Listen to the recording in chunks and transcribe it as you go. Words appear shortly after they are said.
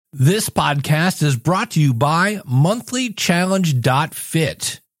This podcast is brought to you by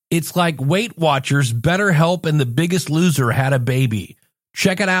monthlychallenge.fit. It's like Weight Watchers, BetterHelp, and The Biggest Loser had a baby.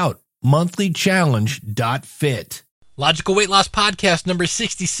 Check it out, monthlychallenge.fit. Logical Weight Loss Podcast number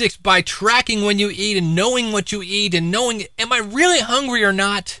 66. By tracking when you eat and knowing what you eat and knowing, am I really hungry or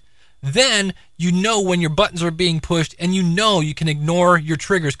not? Then you know when your buttons are being pushed and you know you can ignore your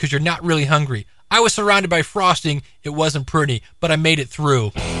triggers because you're not really hungry. I was surrounded by frosting. It wasn't pretty, but I made it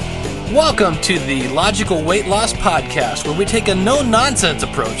through. Welcome to the Logical Weight Loss Podcast, where we take a no-nonsense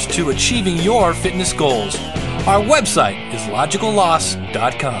approach to achieving your fitness goals. Our website is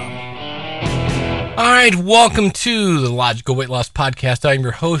logicalloss.com. All right, welcome to the Logical Weight Loss Podcast. I'm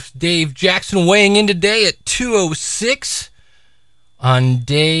your host, Dave Jackson, weighing in today at 2:06 on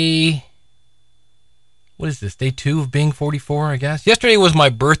day... What is this, day 2 of being 44, I guess? Yesterday was my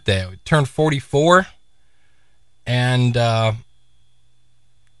birthday. I turned 44, and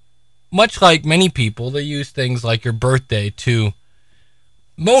much like many people, they use things like your birthday to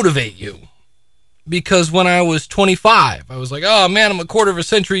motivate you. Because when I was 25, I was like, oh man, I'm a quarter of a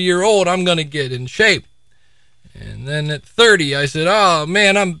century old, I'm going to get in shape. And then at 30, I said, oh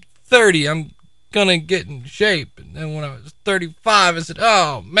man, I'm 30, I'm going to get in shape. And then when I was 35, I said,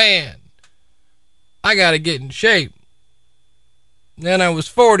 oh man, I got to get in shape. Then I was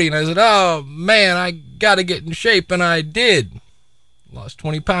 40 and I said, oh man, I got to get in shape. And I did. Lost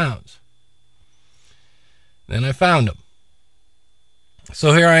 20 pounds. Then I found them.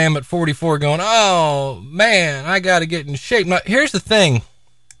 So here I am at 44 going, oh man, I got to get in shape. Now, here's the thing.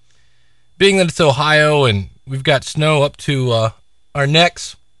 Being that it's Ohio and we've got snow up to our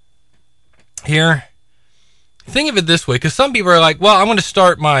necks here, think of it this way, because some people are like, well, I'm going to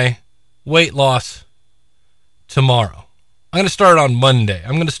start my weight loss tomorrow. I'm going to start it on Monday.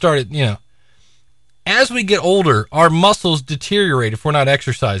 I'm going to start it, As we get older, our muscles deteriorate if we're not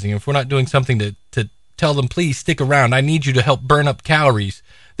exercising, if we're not doing something to tell them, please stick around. I need you to help burn up calories.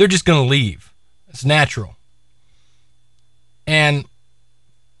 They're just going to leave. It's natural. And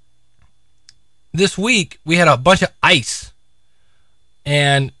this week, we had a bunch of ice.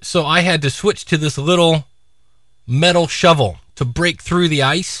 And so I had to switch to this little metal shovel to break through the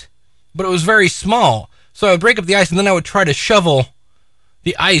ice. But it was very small. So I would break up the ice, and then I would try to shovel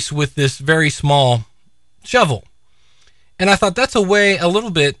the ice with this very small shovel. And I thought that's a way a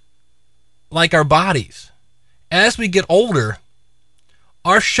little bit like our bodies. As we get older,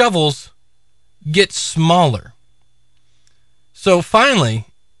 our shovels get smaller. So finally,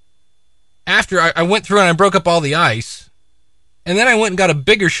 after I went through and I broke up all the ice, and then I went and got a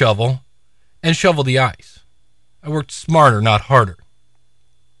bigger shovel and shoveled the ice. I worked smarter, not harder.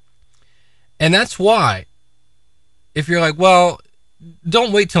 And that's why, if you're like, well,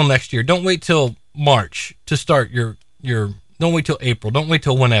 don't wait till next year. Don't wait till March to start your don't wait till April. Don't wait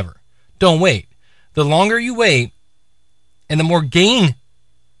till whenever. Don't wait. The longer you wait, and the more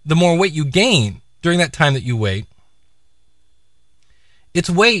weight you gain during that time that you wait,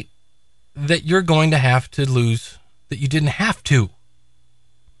 it's weight that you're going to have to lose that you didn't have to.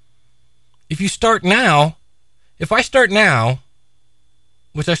 If I start now,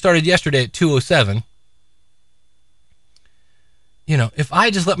 which I started yesterday at 2:07, if I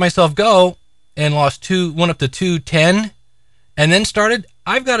just let myself go and went up to 210 and then started,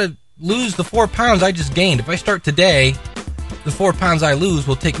 I've got to lose the 4 pounds I just gained. If I start today, the 4 pounds I lose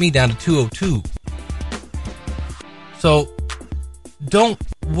will take me down to 202. So don't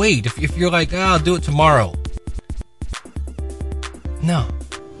wait. If you're like, I'll do it tomorrow. No.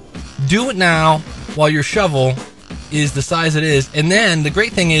 Do it now while your shovel is the size it is. And then the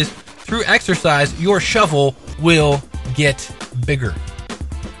great thing is, through exercise, your shovel will get bigger.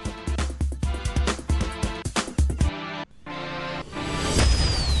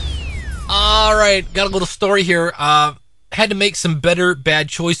 All right, got a little story here. Had to make some bad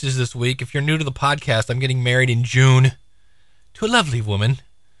choices this week. If you're new to the podcast, I'm getting married in June to a lovely woman,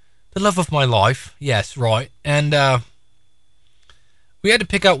 the love of my life. Yes, right. And we had to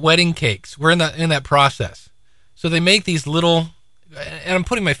pick out wedding cakes. We're in that process. So they make these little, and I'm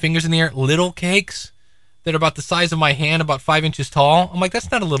putting my fingers in the air, little cakes that are about the size of my hand, about 5 inches tall. I'm like,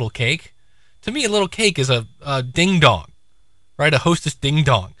 that's not a little cake. To me, a little cake is a ding-dong, right? A Hostess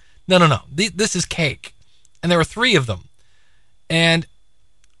ding-dong. No. This is cake. And there were 3 of them. And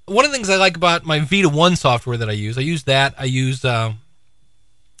one of the things I like about my Vita One software that I use that. I use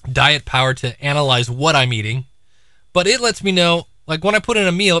Diet Power to analyze what I'm eating. But it lets me know, like when I put in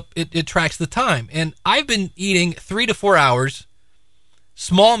a meal, it tracks the time. And I've been eating 3 to 4 hours,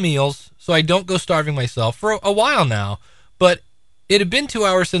 small meals, so I don't go starving myself for a while now. But it had been 2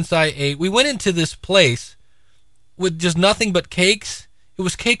 hours since I ate. We went into this place with just nothing but cakes. It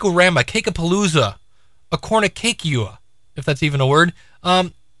was Cake-O-Rama, Cake-A-Palooza, a cornucopia, if that's even a word.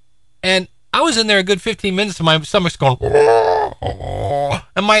 And I was in there a good 15 minutes and my stomach's going,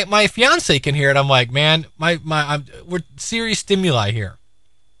 and my fiance can hear it. I'm like, man, we're serious stimuli here.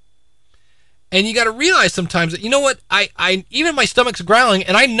 And you got to realize sometimes that, you know what, I even my stomach's growling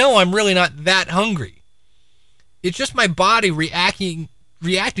and I know I'm really not that hungry. It's just my body reacting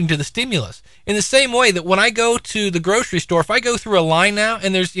to the stimulus. In the same way that when I go to the grocery store, if I go through a line now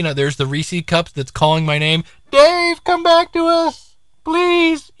and there's the Reese cups that's calling my name, Dave, come back to us.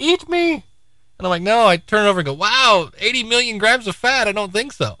 Please, eat me. And I'm like, no, I turn it over and go, wow, 80 million grams of fat. I don't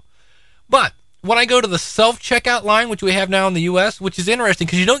think so. But when I go to the self-checkout line, which we have now in the U.S., which is interesting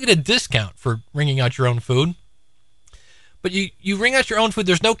because you don't get a discount for ringing out your own food. But you ring out your own food,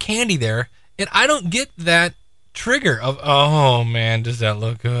 there's no candy there. And I don't get that trigger of, oh, man, does that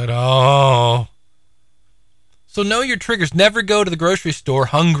look good? Oh. So know your triggers. Never go to the grocery store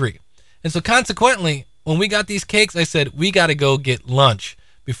hungry. And so consequently, when we got these cakes, I said, we got to go get lunch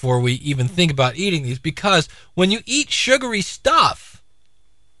before we even think about eating these. Because when you eat sugary stuff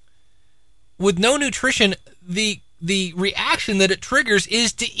with no nutrition, the reaction that it triggers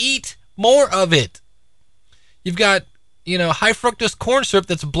is to eat more of it. You've got, high fructose corn syrup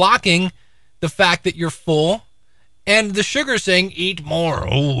that's blocking the fact that you're full. And the sugar saying, eat more.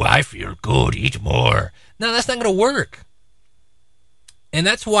 Oh, I feel good. Eat more. No, that's not going to work. And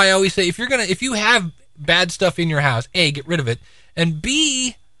that's why I always say, if you have bad stuff in your house, A, get rid of it. And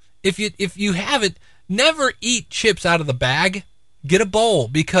B, if you have it, never eat chips out of the bag. Get a bowl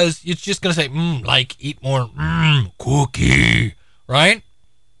because it's just going to say, eat more, cookie, right?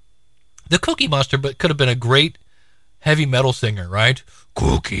 The Cookie Monster could have been a great heavy metal singer, right?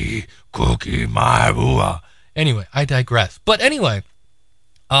 Cookie, my boo. Anyway, I digress. But anyway,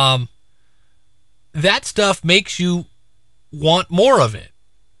 that stuff makes you want more of it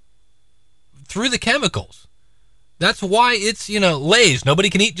through the chemicals. That's why it's, Lay's. Nobody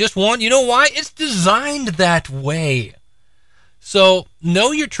can eat just one. You know why? It's designed that way. So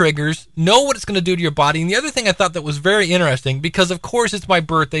know your triggers, know what it's going to do to your body. And the other thing I thought that was very interesting, because of course it's my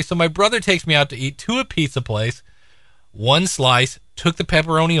birthday, so my brother takes me out to eat to a pizza place. One slice, took the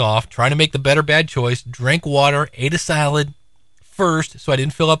pepperoni off, trying to make the better bad choice, drank water, ate a salad first so I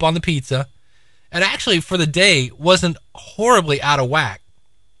didn't fill up on the pizza. And actually for the day wasn't horribly out of whack.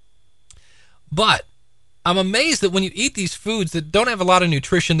 But I'm amazed that when you eat these foods that don't have a lot of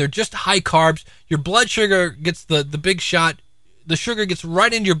nutrition, they're just high carbs, your blood sugar gets the big shot, the sugar gets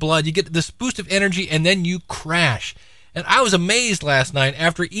right into your blood, you get this boost of energy, and then you crash. And I was amazed last night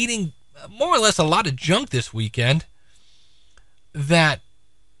after eating more or less a lot of junk this weekend that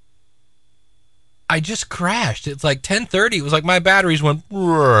I just crashed. It's like 10:30. It was like my batteries went.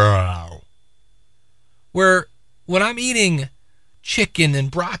 Where when I'm eating chicken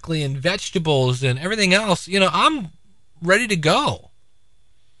and broccoli and vegetables and everything else, I'm ready to go.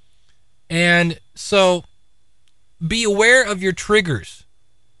 And so be aware of your triggers.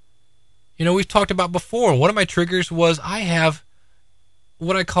 We've talked about before. One of my triggers was I have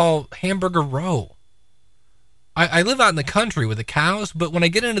what I call hamburger row. I live out in the country with the cows, but when I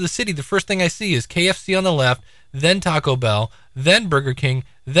get into the city, the first thing I see is KFC on the left, then Taco Bell, then Burger King,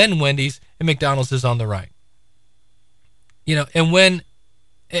 then Wendy's, and McDonald's is on the right. And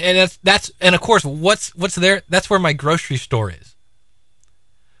that's of course what's there? That's where my grocery store is.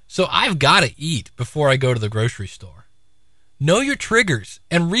 So I've got to eat before I go to the grocery store. Know your triggers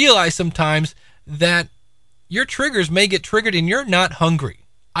and realize sometimes that your triggers may get triggered and you're not hungry.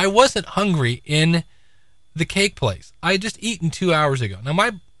 I wasn't hungry in the cake place. I had just eaten 2 hours ago.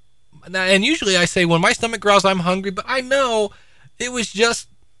 And usually I say when my stomach growls, I'm hungry, but I know it was just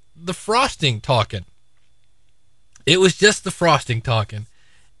the frosting talking. It was just the frosting talking.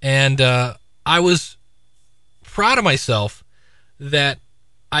 And I was proud of myself that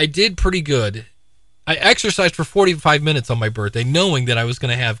I did pretty good. I exercised for 45 minutes on my birthday, knowing that I was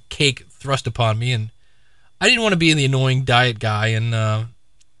going to have cake thrust upon me. And I didn't want to be the annoying diet guy. And, I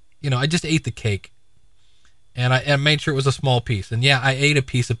just ate the cake. And I made sure it was a small piece. And yeah, I ate a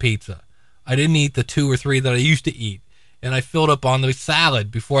piece of pizza. I didn't eat the 2 or 3 that I used to eat. And I filled up on the salad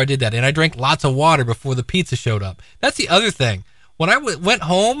before I did that. And I drank lots of water before the pizza showed up. That's the other thing. When I went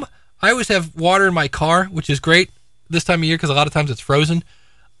home, I always have water in my car, which is great this time of year because a lot of times it's frozen.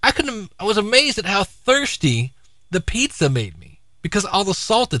 I was amazed at how thirsty the pizza made me because of all the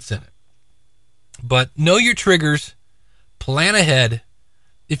salt that's in it. But know your triggers. Plan ahead.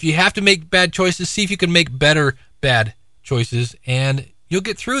 If you have to make bad choices, see if you can make better bad choices, and you'll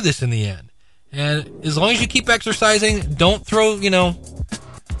get through this in the end. And as long as you keep exercising, don't quit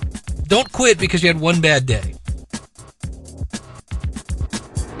because you had one bad day.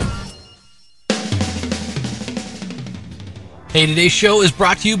 Hey, today's show is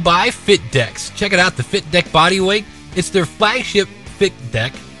brought to you by FitDecks. Check it out, the FitDeck Bodyweight. It's their flagship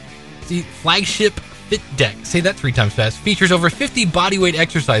FitDeck. See, flagship FitDeck. Say that 3 times fast. Features over 50 bodyweight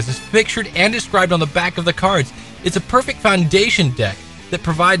exercises pictured and described on the back of the cards. It's a perfect foundation deck that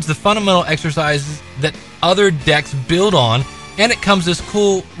provides the fundamental exercises that other decks build on, and it comes with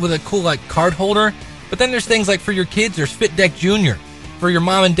a cool like card holder. But then there's things like for your kids, there's FitDeck Junior. For your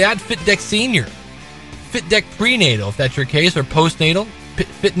mom and dad, FitDeck Senior. FitDeck Prenatal, if that's your case, or Postnatal.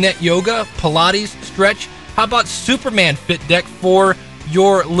 FitNet Yoga, Pilates, Stretch. How about Superman FitDeck for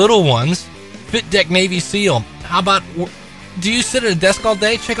your little ones? FitDeck Navy SEAL. How about, do you sit at a desk all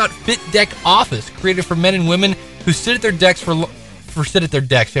day? Check out FitDeck Office, created for men and women who sit at their desks for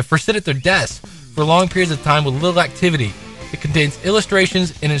long periods of time with little activity. It contains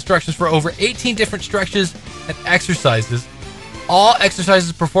illustrations and instructions for over 18 different stretches and exercises. All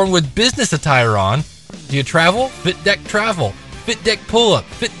exercises performed with business attire on. Do you travel? FitDeck Travel. FitDeck Pull-Up.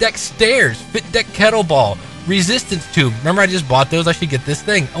 FitDeck Stairs. FitDeck Kettlebell. Resistance Tube. Remember I just bought those? I should get this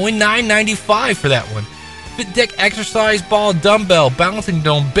thing. Only $9.95 for that one. FitDeck Exercise Ball Dumbbell. Balancing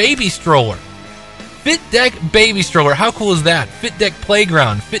Dome. Baby Stroller. FitDeck Baby Stroller. How cool is that? FitDeck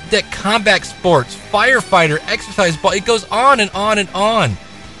Playground. FitDeck Combat Sports. Firefighter. Exercise Ball. It goes on and on and on.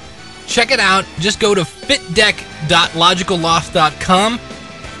 Check it out. Just go to fitdeck.logicalloss.com.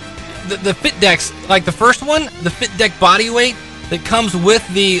 The FitDecks, like the first one, the FitDeck Bodyweight that comes with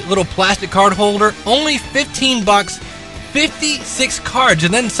the little plastic card holder, only $15, 56 cards.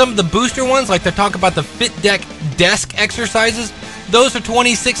 And then some of the booster ones, like they talk about the FitDeck desk exercises, those are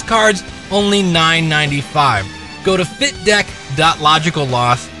 26 cards, only $9.95. Go to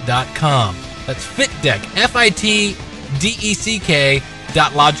fitdeck.logicalloss.com. That's FitDeck,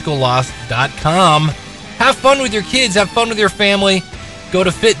 FitDeck.logicalloss.com. Have fun with your kids, have fun with your family. Go to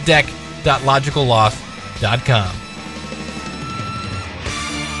fitdeck.logicalloss.com.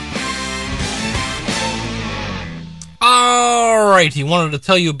 Alrighty, wanted to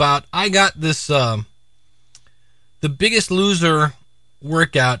tell you about, I got this, the Biggest Loser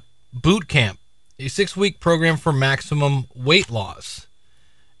workout boot camp, a 6-week program for maximum weight loss.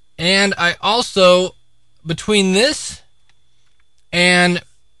 And I also, between this and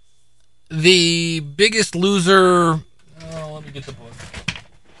the Biggest Loser, let me get the book.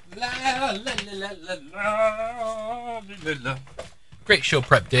 Great show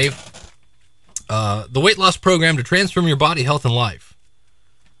prep, Dave. The weight loss program to transform your body, health, and life.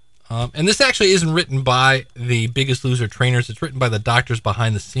 And this actually isn't written by the Biggest Loser trainers. It's written by the doctors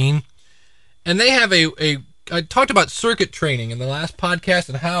behind the scene. And they have I talked about circuit training in the last podcast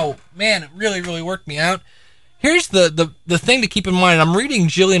and how, man, it really, really worked me out. Here's the thing to keep in mind. I'm reading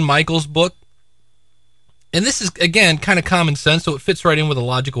Jillian Michaels' book. And this is, again, kind of common sense, so it fits right in with a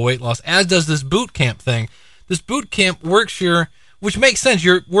logical weight loss, as does this boot camp thing. This boot camp which makes sense.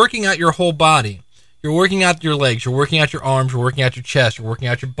 You're working out your whole body. You're working out your legs. You're working out your arms. You're working out your chest. You're working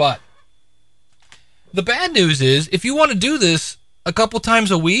out your butt. The bad news is, if you want to do this a couple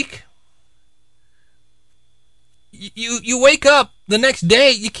times a week, you wake up the next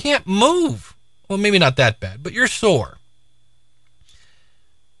day, you can't move. Well, maybe not that bad, but you're sore.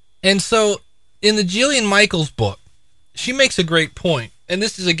 And so, in the Jillian Michaels book, she makes a great point, and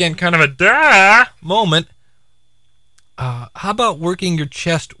this is, again, kind of a duh moment. How about working your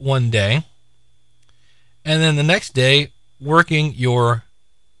chest one day, and then the next day, working your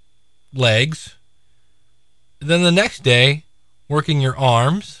legs, then the next day, working your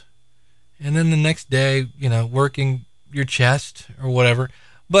arms, and then the next day, working your chest or whatever.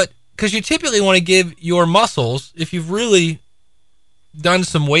 But, because you typically want to give your muscles, if you've really done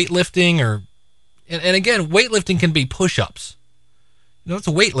some weightlifting and again, weightlifting can be push-ups. It's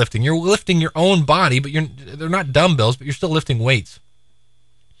weightlifting. You're lifting your own body, but they're not dumbbells, but you're still lifting weights.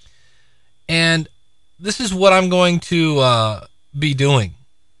 And this is what I'm going to be doing,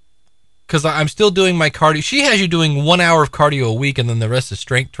 because I'm still doing my cardio. She has you doing 1 hour of cardio a week, and then the rest is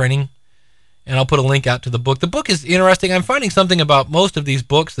strength training. And I'll put a link out to the book. The book is interesting. I'm finding something about most of these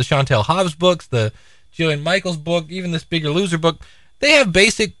books, the Chantel Hobbs books, the Jillian Michaels book, even this Bigger Loser book. They have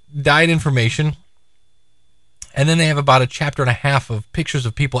basic diet information. And then they have about a chapter and a half of pictures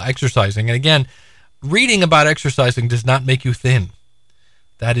of people exercising. And again, reading about exercising does not make you thin.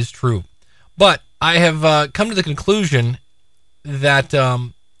 That is true. But I have come to the conclusion that,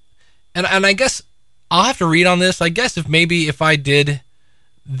 and I guess I'll have to read on this. I guess if I did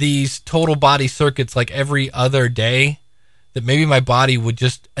these total body circuits like every other day, that maybe my body would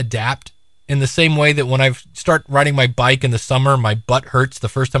just adapt in the same way that when I start riding my bike in the summer, my butt hurts the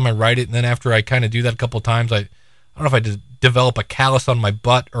first time I ride it. And then after I kind of do that a couple of times, I don't know if I develop a callus on my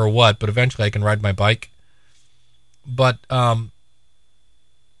butt or what, but eventually I can ride my bike. But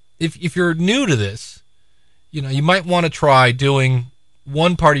if you're new to this, you might want to try doing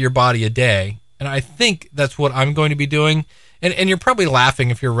one part of your body a day. And I think that's what I'm going to be doing. And you're probably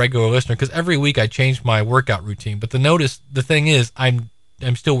laughing if you're a regular listener, because every week I change my workout routine. But the thing is, I'm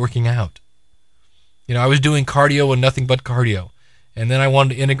still working out. I was doing cardio and nothing but cardio. And then I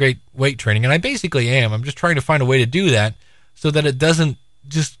wanted to integrate weight training. And I basically am. I'm just trying to find a way to do that so that it doesn't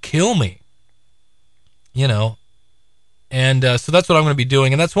just kill me. And so that's what I'm going to be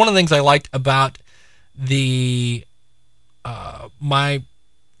doing. And that's one of the things I liked about the my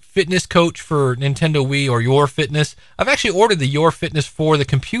fitness coach for Nintendo Wii, or Your Fitness. I've actually ordered the Your Fitness for the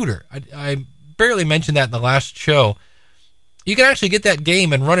computer. I barely mentioned that in the last show. You can actually get that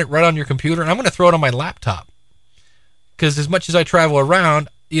game and run it right on your computer, and I'm going to throw it on my laptop. Because as much as I travel around,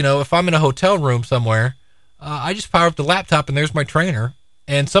 if I'm in a hotel room somewhere, I just power up the laptop and there's my trainer.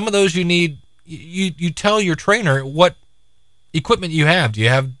 And some of those you need, you tell your trainer what equipment you have. Do you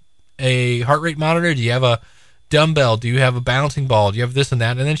have a heart rate monitor? Do you have a dumbbell? Do you have a balancing ball? Do you have this and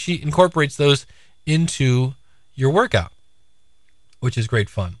that? And then she incorporates those into your workout, which is great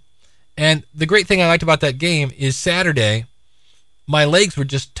fun. And the great thing I liked about that game is Saturday, my legs were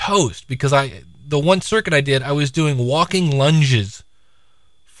just toast because the one circuit I did, I was doing walking lunges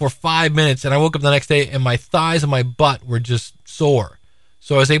for 5 minutes, and I woke up the next day and my thighs and my butt were just sore.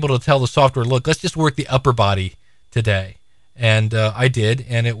 So I was able to tell the software, look, let's just work the upper body today. And I did,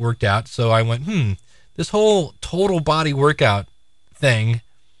 and it worked out. So I went, this whole total body workout thing,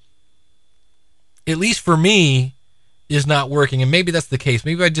 at least for me, is not working. And maybe that's the case.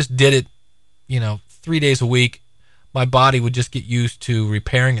 Maybe I just did it, 3 days a week. My body would just get used to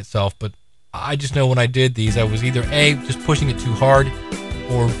repairing itself. But I just know when I did these, I was either A, just pushing it too hard,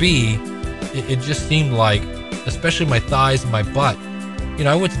 or B, it just seemed like, especially my thighs and my butt,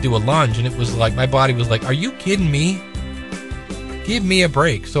 I went to do a lunge and it was like, my body was like, are you kidding me? Give me a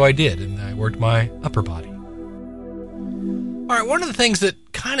break. So I did, and I worked my upper body. All right, one of the things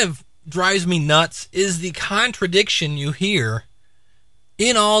that kind of drives me nuts is the contradiction you hear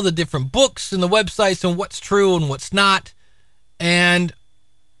in all the different books and the websites and what's true and what's not. And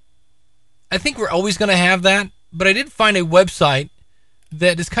I think we're always going to have that, but I did find a website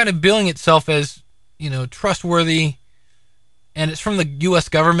that is kind of billing itself as, trustworthy, and it's from the U.S.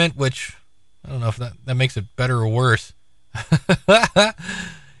 government, which I don't know if that makes it better or worse.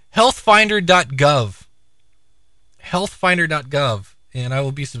 Healthfinder.gov. Healthfinder.gov. And I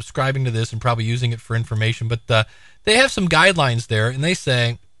will be subscribing to this and probably using it for information, but they have some guidelines there, and they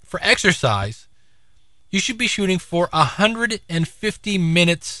say for exercise, you should be shooting for 150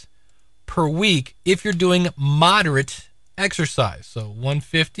 minutes per week if you're doing moderate exercise. So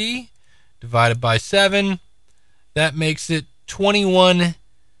 150 divided by 7, that makes it 21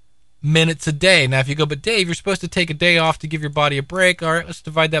 minutes a day. Now, if you go, but Dave, you're supposed to take a day off to give your body a break. All right, let's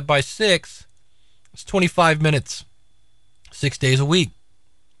divide that by 6. It's 25 minutes, 6 days a week.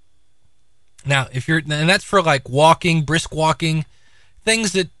 Now, and that's for like walking, brisk walking,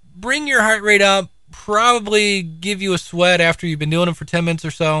 things that bring your heart rate up, probably give you a sweat after you've been doing them for 10 minutes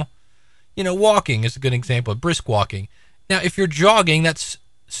or so. Walking is a good example of brisk walking. Now, if you're jogging, that's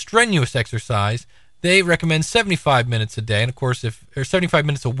strenuous exercise. They recommend 75 minutes a day. And of course, or 75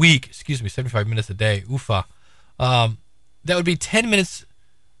 minutes a week, 75 minutes a day, oofa. That would be 10 minutes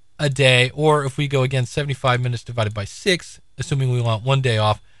a day. Or if we go again, 75 minutes divided by 6, assuming we want one day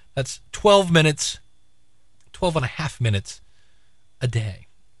off, that's 12 minutes, 12 and a half minutes a day.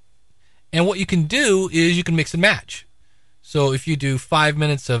 And what you can do is you can mix and match. So if you do 5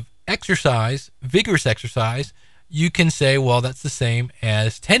 minutes of exercise, vigorous exercise, you can say, well, that's the same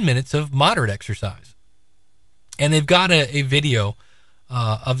as 10 minutes of moderate exercise. And they've got a video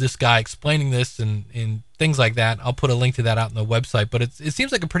of this guy explaining this and things like that. I'll put a link to that out on the website, but it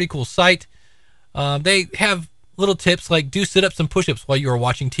seems like a pretty cool site. They have little tips like do sit-ups and push-ups while you are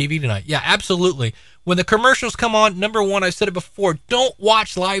watching TV tonight. Yeah, absolutely. When the commercials come on, number one, I've said it before, don't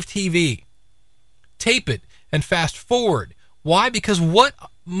watch live TV. Tape it and fast forward. Why? Because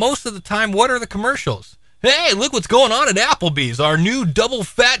most of the time, what are the commercials? Hey, look what's going on at Applebee's. Our new double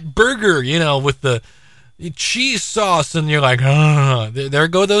fat burger, with the cheese sauce. And you're like, there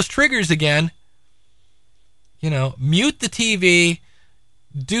go those triggers again. Mute the TV.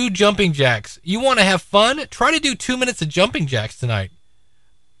 Do jumping jacks. You want to have fun? Try to do 2 minutes of jumping jacks tonight.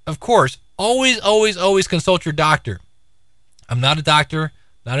 Of course, always, always, always consult your doctor. I'm not a doctor,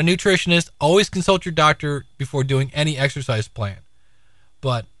 not a nutritionist. Always consult your doctor before doing any exercise plan.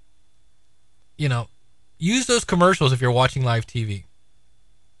 But, use those commercials if you're watching live TV.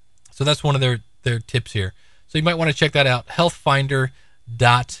 So that's one of their tips here. So you might want to check that out,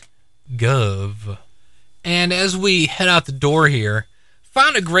 healthfinder.gov. And as we head out the door here,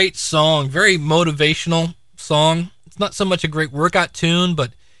 found a great song, very motivational song. It's not so much a great workout tune,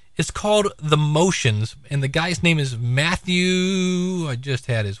 but it's called The Motions. And the guy's name is Matthew. I just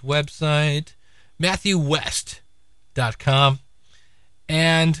had his website, MatthewWest.com.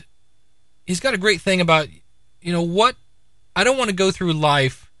 And he's got a great thing about, what I don't want to go through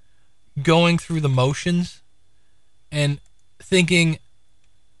life going through the motions and thinking,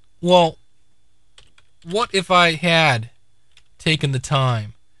 well, what if I had taken the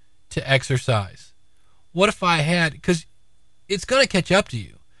time to exercise? What if I had, because it's going to catch up to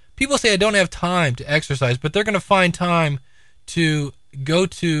you. People say I don't have time to exercise, but they're going to find time to go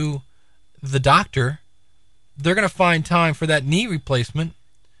to the doctor. They're going to find time for that knee replacement.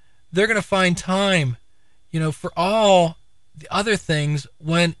 They're going to find time, for all the other things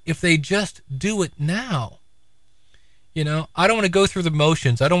if they just do it now. I don't want to go through the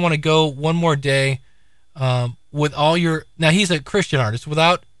motions. I don't want to go one more day with all your... Now, he's a Christian artist.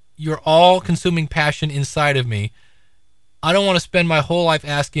 Without your all-consuming passion inside of me, I don't want to spend my whole life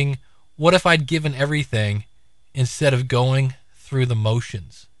asking, what if I'd given everything instead of going through the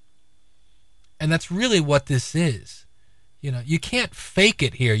motions? And that's really what this is. You can't fake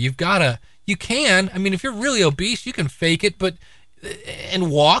it here. You can. I mean, if you're really obese, you can fake it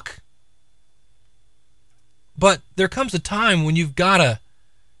and walk. But there comes a time when you've got to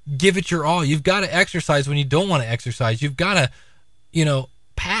give it your all. You've got to exercise when you don't want to exercise. You've got to,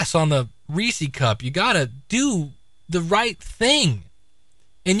 pass on the Reese cup. You got to do the right thing.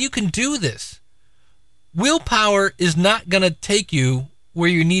 And you can do this. Willpower is not going to take you where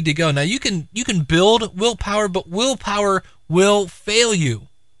you need to go. Now, you can build willpower, but willpower will fail you.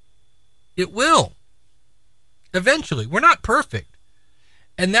 It will. Eventually. We're not perfect.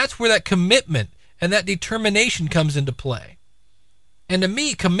 And that's where that commitment and that determination comes into play. And to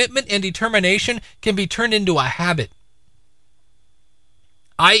me, commitment and determination can be turned into a habit.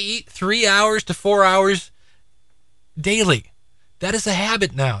 I eat 3 hours to 4 hours daily. That is a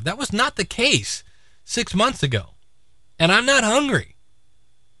habit now. That was not the case 6 months ago. And I'm not hungry.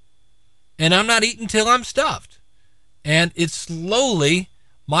 And I'm not eating till I'm stuffed. And it's slowly,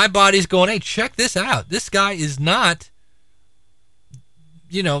 my body's going, hey, check this out. This guy is not,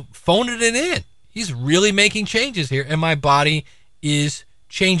 phoning it in. He's really making changes here. And my body is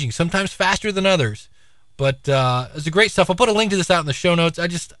changing, sometimes faster than others. But it's a great stuff. I'll put a link to this out in the show notes. I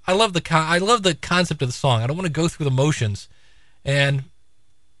love the concept of the song. I don't want to go through the motions. And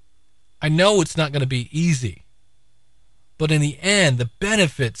I know it's not going to be easy. But in the end, the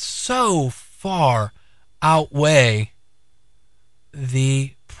benefits so far outweigh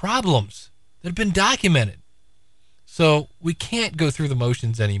the problems that have been documented. So we can't go through the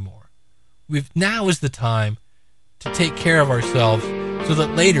motions anymore. Now is the time to take care of ourselves so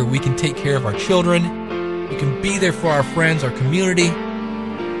that later we can take care of our children. We can be there for our friends, our community.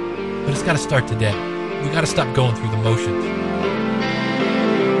 But it's got to start today. We got to stop going through the motions.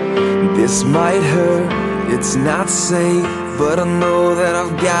 This might hurt, it's not safe, but I know that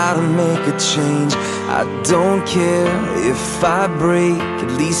I've gotta make a change. I don't care if I break,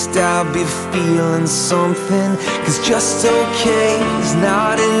 at least I'll be feeling something. 'Cause just okay is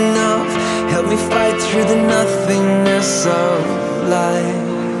not enough. Help me fight through the nothingness of life.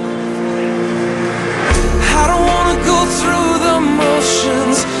 I don't wanna go through the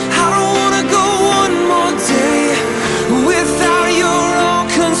motions. I don't wanna go one more day without your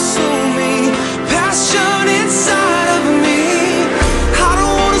all-consuming passion inside of me. I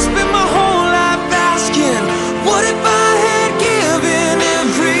don't wanna spend my whole life asking, what if I had given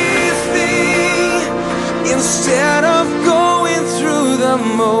everything instead of going through the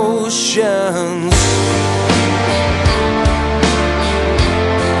motions?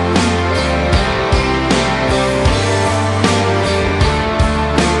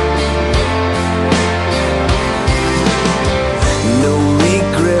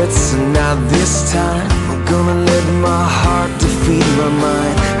 Now this time I'm gonna let my heart defeat my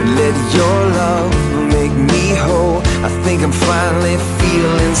mind and let your love make me whole. I think I'm finally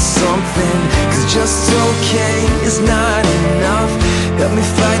feeling something. 'Cause just okay is not enough. Help me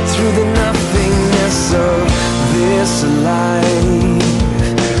fight through the nothingness of this life.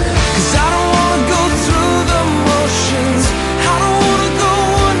 'Cause I don't wanna go through the motions. I don't wanna go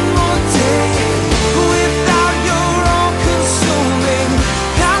one more day without your all-consuming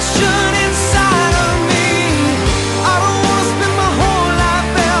passion inside of me. I don't wanna spend my whole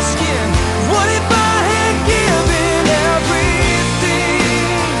life asking, what if I had given everything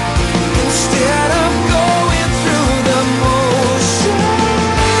instead of going through the motions?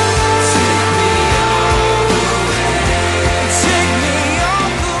 Take me all the way, take me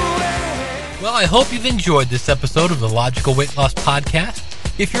Well, I hope you've enjoyed this episode of the Logical Weight Loss Podcast.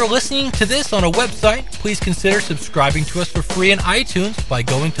 If you're listening to this on a website, please consider subscribing to us for free in iTunes by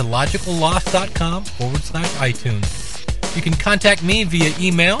going to logicalloss.com/iTunes. You can contact me via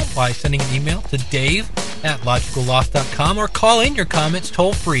email by sending an email to dave@logicalloss.com or call in your comments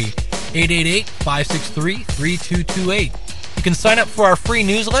toll free, 888-563-3228. You can sign up for our free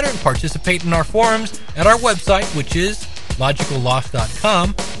newsletter and participate in our forums at our website, which is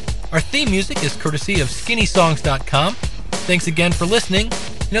logicalloss.com. Our theme music is courtesy of skinnysongs.com. Thanks again for listening.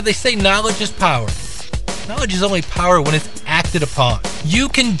 You know, they say knowledge is power. Knowledge is only power when it's acted upon. You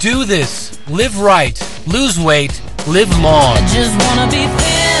can do this. Live right. Lose weight. Live long. I just wanna be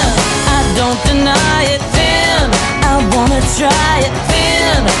thin. I don't deny it. Thin. I wanna try it.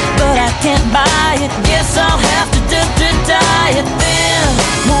 Thin. But I can't buy it. Guess I'll have to diet. Thin.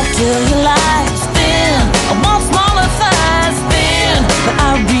 Won't tell you lies.